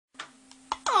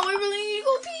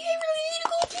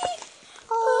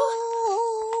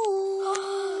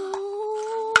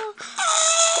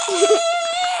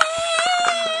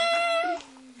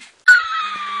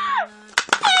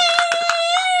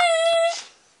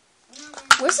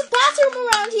Where's the bathroom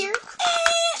around here?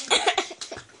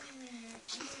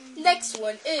 Next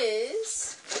one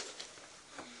is...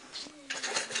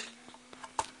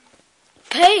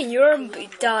 Hey, you're my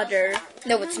daughter.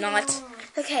 No, it's not.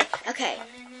 Okay.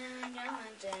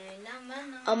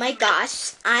 Oh my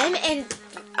gosh, I'm in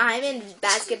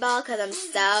basketball because I'm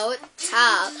so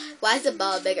tall. Why is the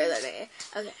ball bigger than me?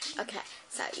 Okay.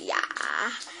 So yeah,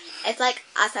 it's like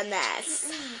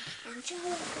awesomeness.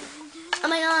 Oh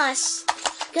my gosh,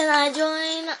 can I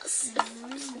join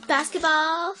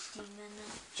basketball?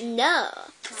 No.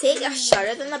 See, you're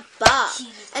shorter than the ball,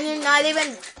 and you're not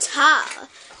even tall.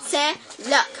 See,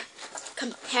 look,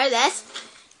 compare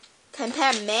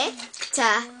me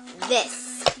to this.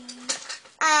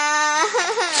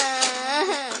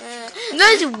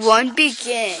 Let's one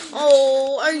begin.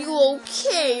 Oh, are you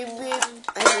okay, babe?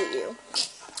 I hate you.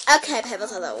 Okay, people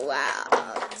to the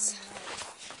world.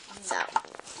 So,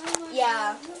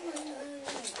 yeah,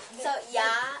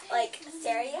 like,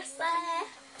 seriously?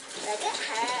 Look at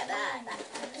her.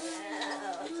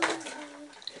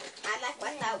 I'm like,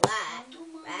 what the what?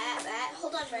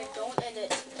 Hold on, Ray, don't end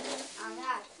it.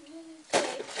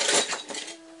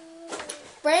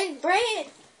 Okay. Brain!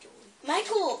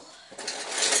 Michael!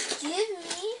 Give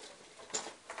me...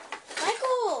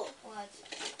 Michael! What?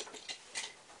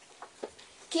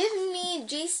 Give me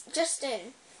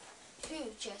Justin. Who,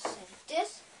 Justin?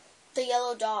 This? The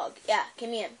yellow dog. Yeah, give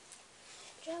me him.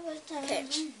 Okay.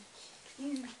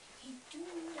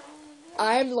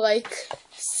 I'm like,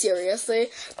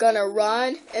 seriously, gonna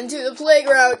run into the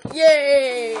playground.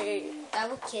 Yay! That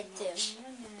will kid too.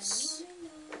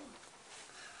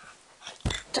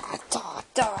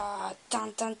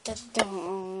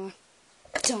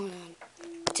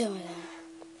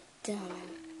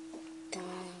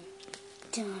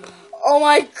 Oh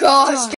my gosh!